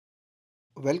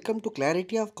Welcome to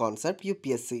Clarity of Concept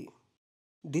UPSC.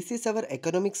 This is our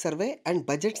economic survey and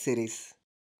budget series.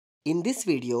 In this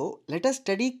video, let us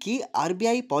study key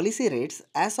RBI policy rates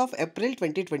as of April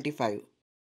 2025.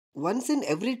 Once in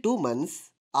every 2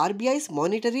 months, RBI's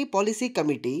Monetary Policy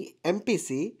Committee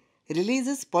MPC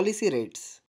releases policy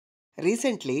rates.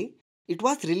 Recently, it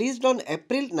was released on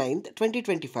April 9th,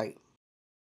 2025.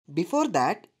 Before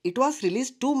that, it was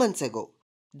released 2 months ago,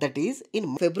 that is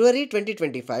in February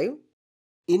 2025.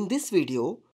 In this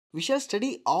video, we shall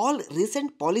study all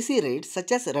recent policy rates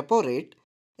such as Repo Rate,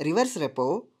 Reverse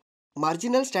Repo,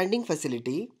 Marginal Standing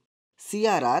Facility,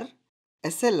 CRR,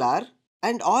 SLR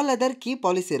and all other key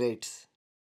policy rates.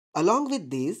 Along with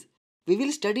these, we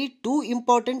will study two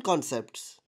important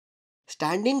concepts: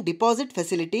 Standing Deposit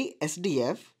Facility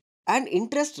SDF and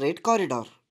Interest Rate Corridor.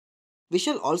 We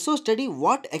shall also study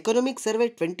what Economic Survey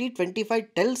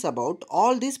 2025 tells about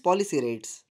all these policy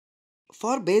rates.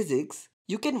 For basics,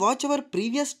 you can watch our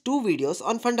previous two videos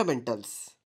on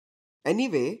fundamentals.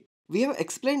 Anyway, we have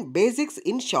explained basics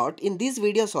in short in these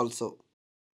videos also.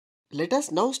 Let us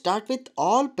now start with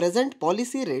all present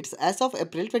policy rates as of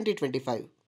April 2025.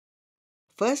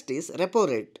 First is Repo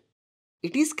Rate.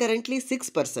 It is currently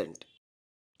 6%.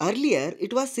 Earlier,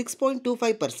 it was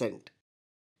 6.25%.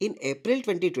 In April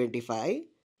 2025,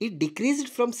 it decreased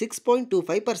from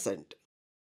 6.25%.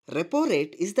 Repo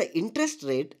rate is the interest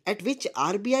rate at which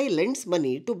RBI lends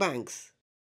money to banks.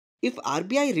 If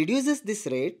RBI reduces this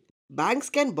rate, banks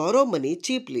can borrow money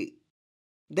cheaply.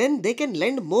 Then they can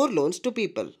lend more loans to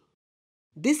people.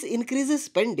 This increases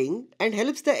spending and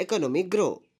helps the economy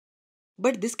grow.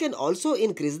 But this can also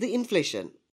increase the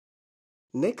inflation.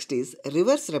 Next is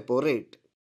reverse repo rate.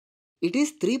 It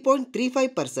is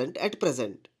 3.35% at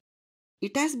present.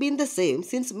 It has been the same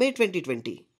since May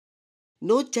 2020.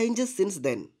 No changes since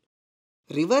then.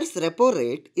 Reverse repo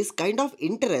rate is kind of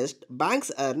interest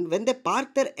banks earn when they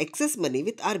park their excess money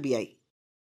with RBI.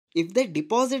 If they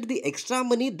deposit the extra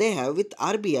money they have with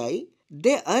RBI,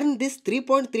 they earn this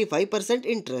 3.35%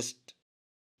 interest.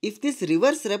 If this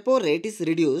reverse repo rate is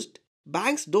reduced,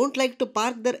 banks don't like to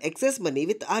park their excess money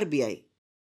with RBI.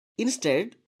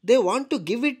 Instead, they want to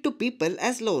give it to people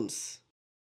as loans.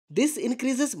 This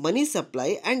increases money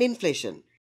supply and inflation.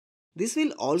 This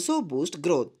will also boost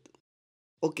growth.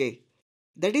 Okay,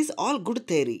 that is all good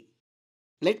theory.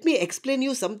 Let me explain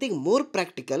you something more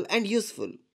practical and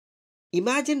useful.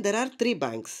 Imagine there are three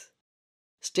banks: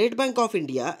 State Bank of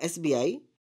India SBI,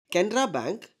 Canara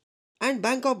Bank and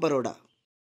Bank of Baroda.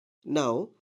 Now,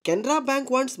 Canara Bank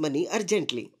wants money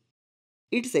urgently.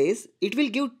 It says it will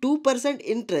give 2%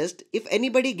 interest if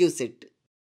anybody gives it.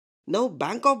 Now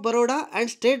Bank of Baroda and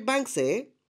State Bank say,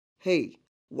 hey,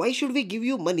 why should we give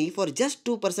you money for just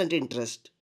 2% interest?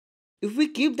 If we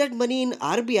keep that money in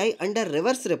RBI under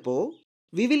reverse repo,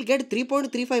 we will get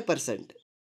 3.35%.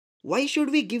 Why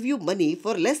should we give you money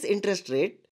for less interest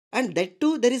rate, and that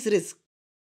too there is risk?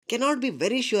 Cannot be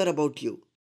very sure about you.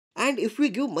 And if we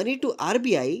give money to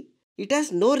RBI, it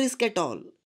has no risk at all.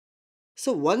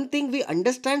 So one thing we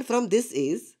understand from this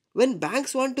is, when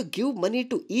banks want to give money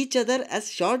to each other as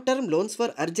short-term loans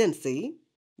for urgency,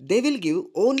 they will give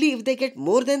only if they get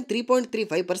more than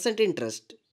 3.35%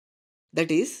 interest. That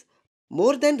is,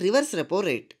 more than reverse repo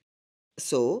rate.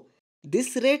 So,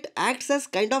 this rate acts as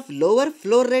kind of lower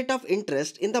floor rate of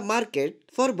interest in the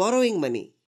market for borrowing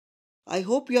money. I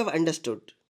hope you have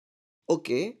understood.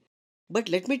 Okay, but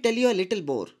let me tell you a little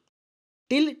more.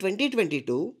 Till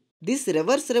 2022, this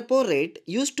reverse repo rate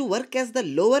used to work as the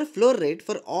lower floor rate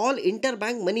for all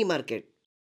interbank money market.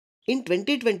 In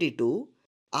 2022,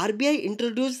 RBI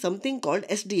introduced something called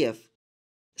SDF,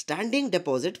 Standing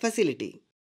Deposit Facility.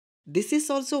 This is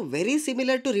also very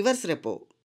similar to reverse repo.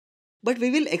 But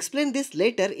we will explain this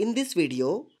later in this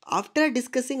video after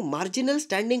discussing Marginal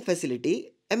Standing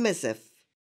Facility MSF.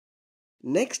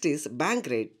 Next is bank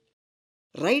rate.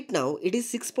 Right now it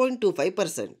is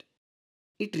 6.25%.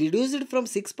 It reduced from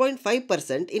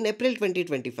 6.5% in April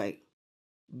 2025.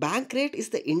 Bank rate is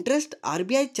the interest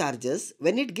RBI charges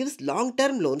when it gives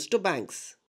long-term loans to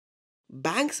banks.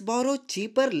 Banks borrow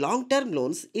cheaper long-term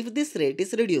loans if this rate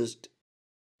is reduced,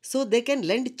 so they can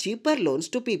lend cheaper loans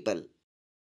to people.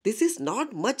 This is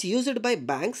not much used by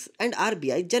banks and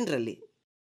RBI generally.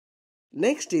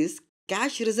 Next is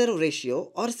cash reserve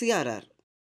ratio or CRR.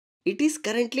 It is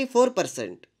currently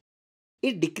 4%.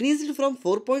 It decreased from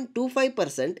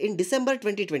 4.25% in December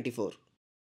 2024.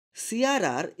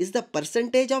 CRR is the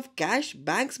percentage of cash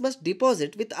banks must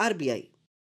deposit with RBI.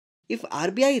 If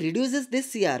RBI reduces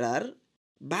this CRR,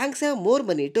 banks have more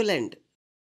money to lend.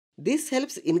 This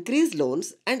helps increase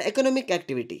loans and economic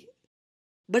activity.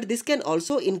 But this can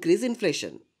also increase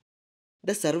inflation.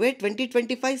 The survey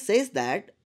 2025 says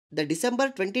that the December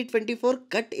 2024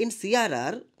 cut in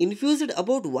CRR infused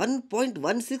about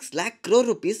 1.16 lakh crore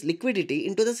rupees liquidity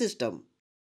into the system.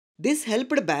 This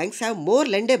helped banks have more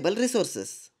lendable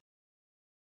resources.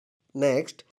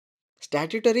 Next,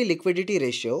 statutory liquidity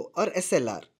ratio or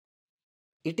SLR.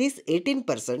 It is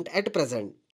 18% at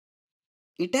present.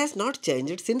 It has not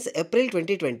changed since April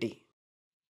 2020.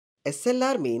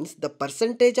 SLR means the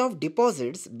percentage of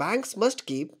deposits banks must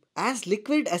keep as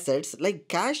liquid assets like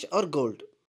cash or gold.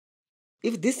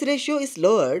 If this ratio is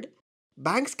lowered,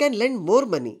 banks can lend more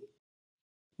money.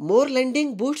 More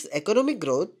lending boosts economic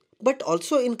growth but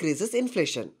also increases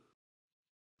inflation.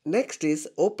 Next is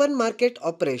open market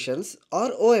operations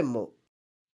or OMO.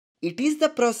 It is the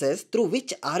process through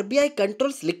which RBI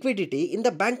controls liquidity in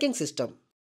the banking system.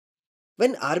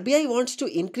 When RBI wants to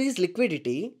increase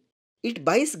liquidity, it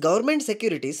buys government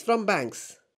securities from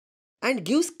banks and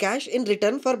gives cash in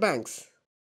return for banks.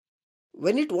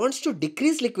 When it wants to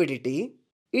decrease liquidity,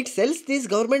 it sells these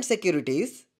government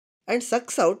securities and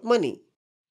sucks out money.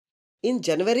 In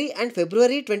January and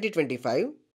February 2025,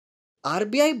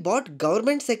 RBI bought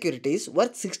government securities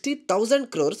worth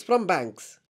 60,000 crores from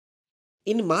banks.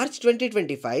 In March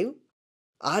 2025,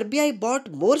 RBI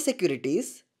bought more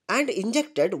securities and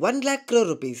injected 1 lakh crore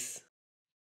rupees.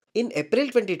 In April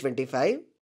 2025,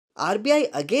 RBI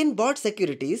again bought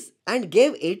securities and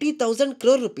gave 80,000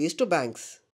 crore rupees to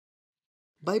banks.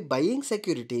 By buying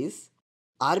securities,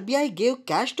 RBI gave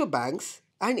cash to banks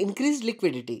and increased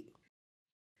liquidity.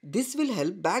 This will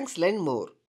help banks lend more.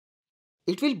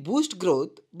 It will boost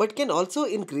growth but can also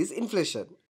increase inflation.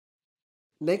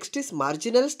 Next is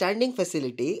Marginal Standing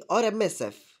Facility or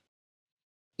MSF.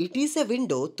 It is a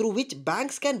window through which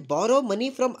banks can borrow money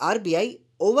from RBI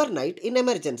overnight in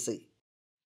emergency.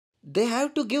 They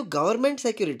have to give government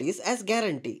securities as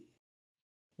guarantee.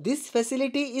 This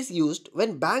facility is used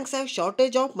when banks have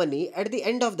shortage of money at the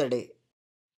end of the day.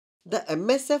 The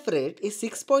MSF rate is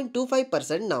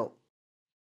 6.25% now.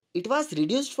 It was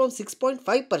reduced from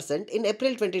 6.5% in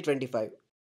April 2025.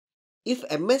 If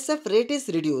MSF rate is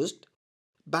reduced,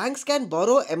 banks can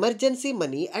borrow emergency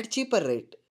money at cheaper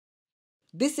rate.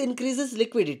 This increases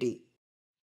liquidity.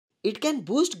 It can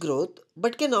boost growth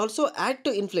but can also add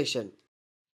to inflation.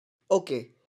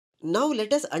 Okay, now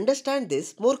let us understand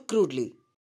this more crudely.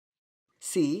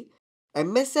 See,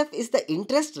 MSF is the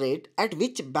interest rate at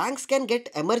which banks can get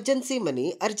emergency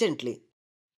money urgently.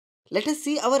 Let us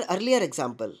see our earlier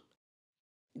example.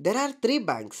 There are three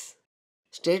banks: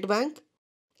 State Bank,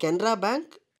 Canara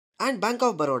Bank and Bank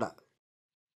of Baroda.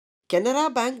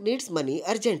 Canara Bank needs money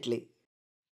urgently.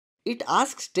 It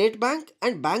asks State Bank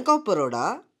and Bank of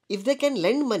Baroda if they can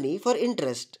lend money for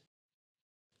interest.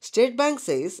 State Bank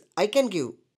says, I can give,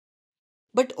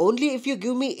 but only if you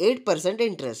give me 8%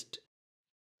 interest.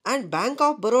 And Bank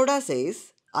of Baroda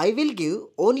says, I will give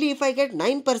only if I get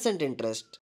 9%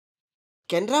 interest.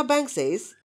 Canara Bank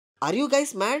says, are you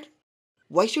guys mad?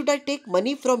 Why should I take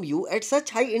money from you at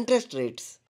such high interest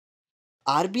rates?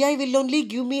 RBI will only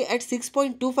give me at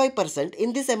 6.25%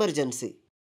 in this emergency.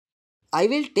 I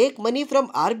will take money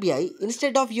from RBI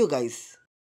instead of you guys.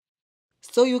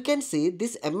 So you can see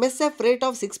this MSF rate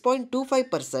of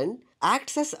 6.25%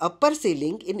 acts as upper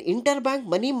ceiling in interbank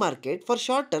money market for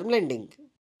short-term lending.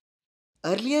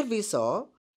 Earlier we saw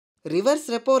reverse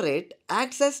repo rate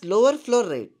acts as lower floor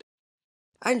rate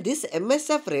and this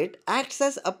MSF rate acts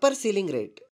as upper ceiling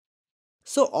rate.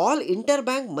 So all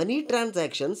interbank money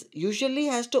transactions usually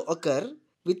has to occur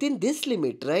within this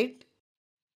limit, right?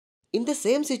 In the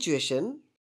same situation,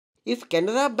 if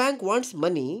Canara Bank wants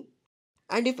money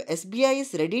and if SBI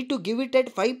is ready to give it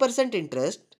at 5%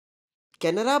 interest,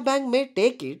 Canara Bank may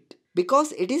take it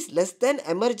because it is less than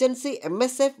emergency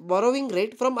MSF borrowing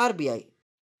rate from RBI.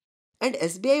 And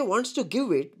SBI wants to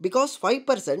give it because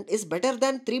 5% is better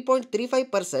than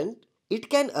 3.35% it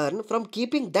can earn from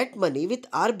keeping that money with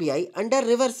RBI under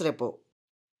reverse repo.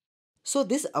 So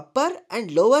this upper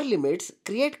and lower limits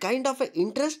create kind of an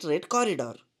interest rate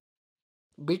corridor.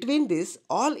 Between this,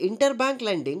 all interbank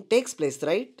lending takes place,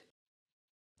 right?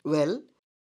 Well,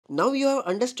 now you have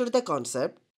understood the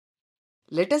concept.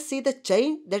 Let us see the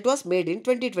change that was made in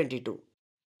 2022.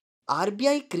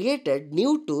 RBI created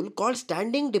new tool called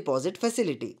Standing Deposit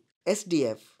Facility,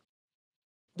 SDF.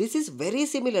 This is very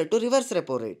similar to reverse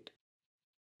repo rate.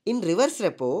 In reverse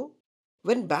repo,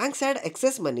 when banks had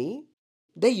excess money,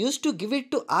 they used to give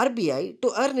it to RBI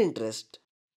to earn interest.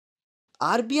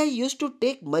 RBI used to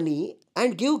take money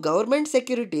and give government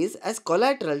securities as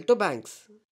collateral to banks.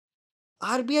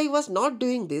 RBI was not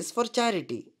doing this for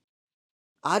charity.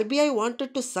 RBI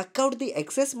wanted to suck out the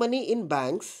excess money in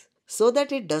banks so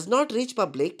that it does not reach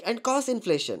public and cause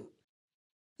inflation.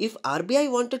 If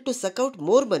RBI wanted to suck out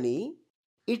more money,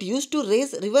 it used to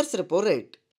raise reverse repo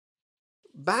rate.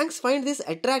 Banks find this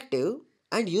attractive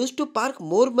and used to park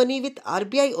more money with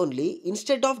RBI only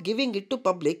instead of giving it to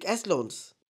public as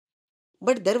loans.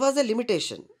 But there was a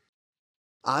limitation.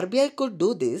 RBI could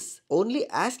do this only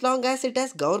as long as it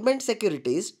has government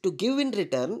securities to give in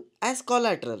return as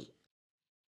collateral.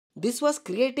 This was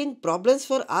creating problems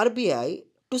for RBI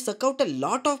to suck out a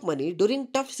lot of money during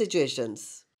tough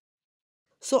situations.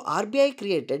 So RBI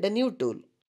created a new tool.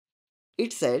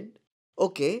 It said,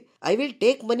 okay, I will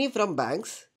take money from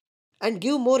banks and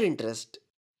give more interest,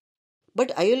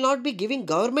 but I will not be giving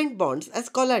government bonds as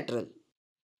collateral.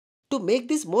 To make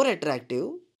this more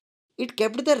attractive, it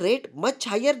kept the rate much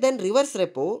higher than reverse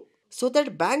repo so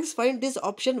that banks find this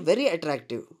option very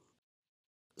attractive.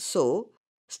 So,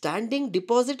 standing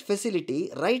deposit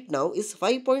facility right now is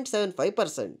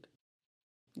 5.75%.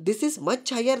 This is much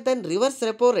higher than reverse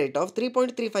repo rate of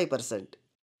 3.35%.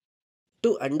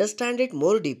 To understand it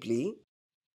more deeply,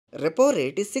 repo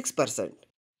rate is 6%.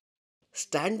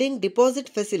 Standing deposit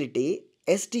facility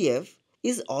SDF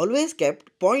is always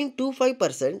kept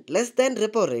 0.25% less than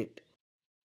repo rate,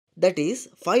 that is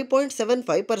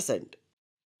 5.75%.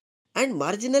 And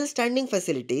marginal standing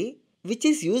facility, which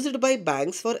is used by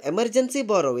banks for emergency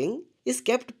borrowing, is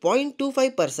kept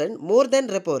 0.25% more than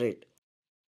repo rate,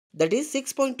 that is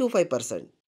 6.25%.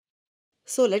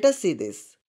 So let us see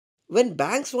this. When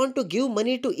banks want to give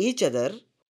money to each other,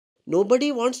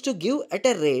 nobody wants to give at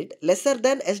a rate lesser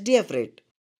than SDF rate,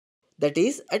 that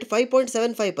is at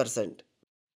 5.75%,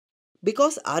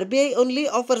 because RBI only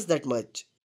offers that much,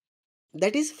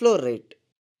 that is floor rate.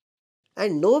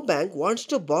 And no bank wants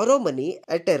to borrow money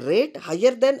at a rate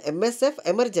higher than MSF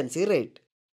emergency rate,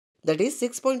 that is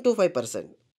 6.25%,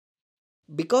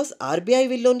 because RBI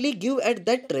will only give at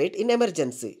that rate in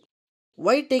emergency.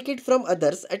 Why take it from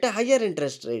others at a higher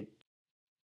interest rate?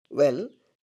 Well,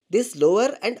 these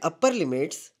lower and upper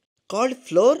limits, called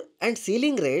floor and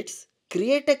ceiling rates,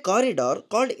 create a corridor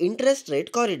called interest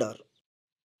rate corridor.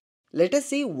 Let us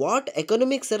see what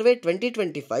Economic Survey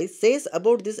 2025 says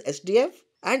about this SDF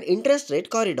and interest rate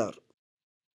corridor.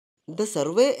 The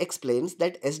survey explains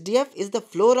that SDF is the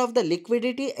floor of the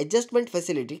Liquidity Adjustment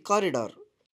Facility corridor.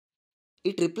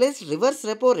 It replaced reverse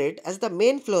repo rate as the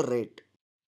main floor rate.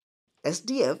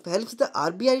 SDF helps the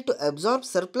RBI to absorb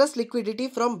surplus liquidity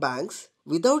from banks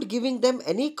without giving them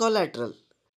any collateral.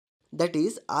 That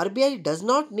is, RBI does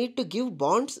not need to give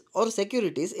bonds or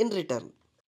securities in return.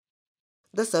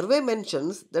 The survey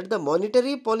mentions that the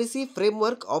monetary policy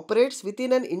framework operates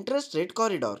within an interest rate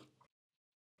corridor.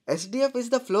 SDF is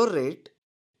the floor rate,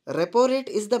 repo rate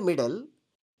is the middle,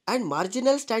 and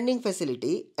marginal standing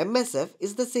facility MSF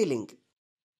is the ceiling.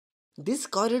 This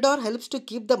corridor helps to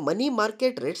keep the money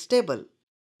market rate stable,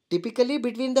 typically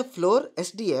between the floor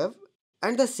SDF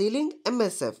and the ceiling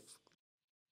MSF.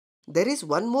 There is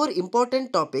one more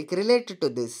important topic related to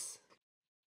this.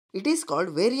 It is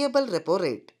called variable repo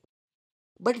rate,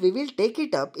 but we will take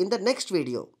it up in the next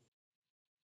video.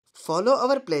 Follow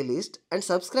our playlist and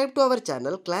subscribe to our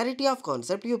channel Clarity of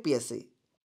Concept UPSC.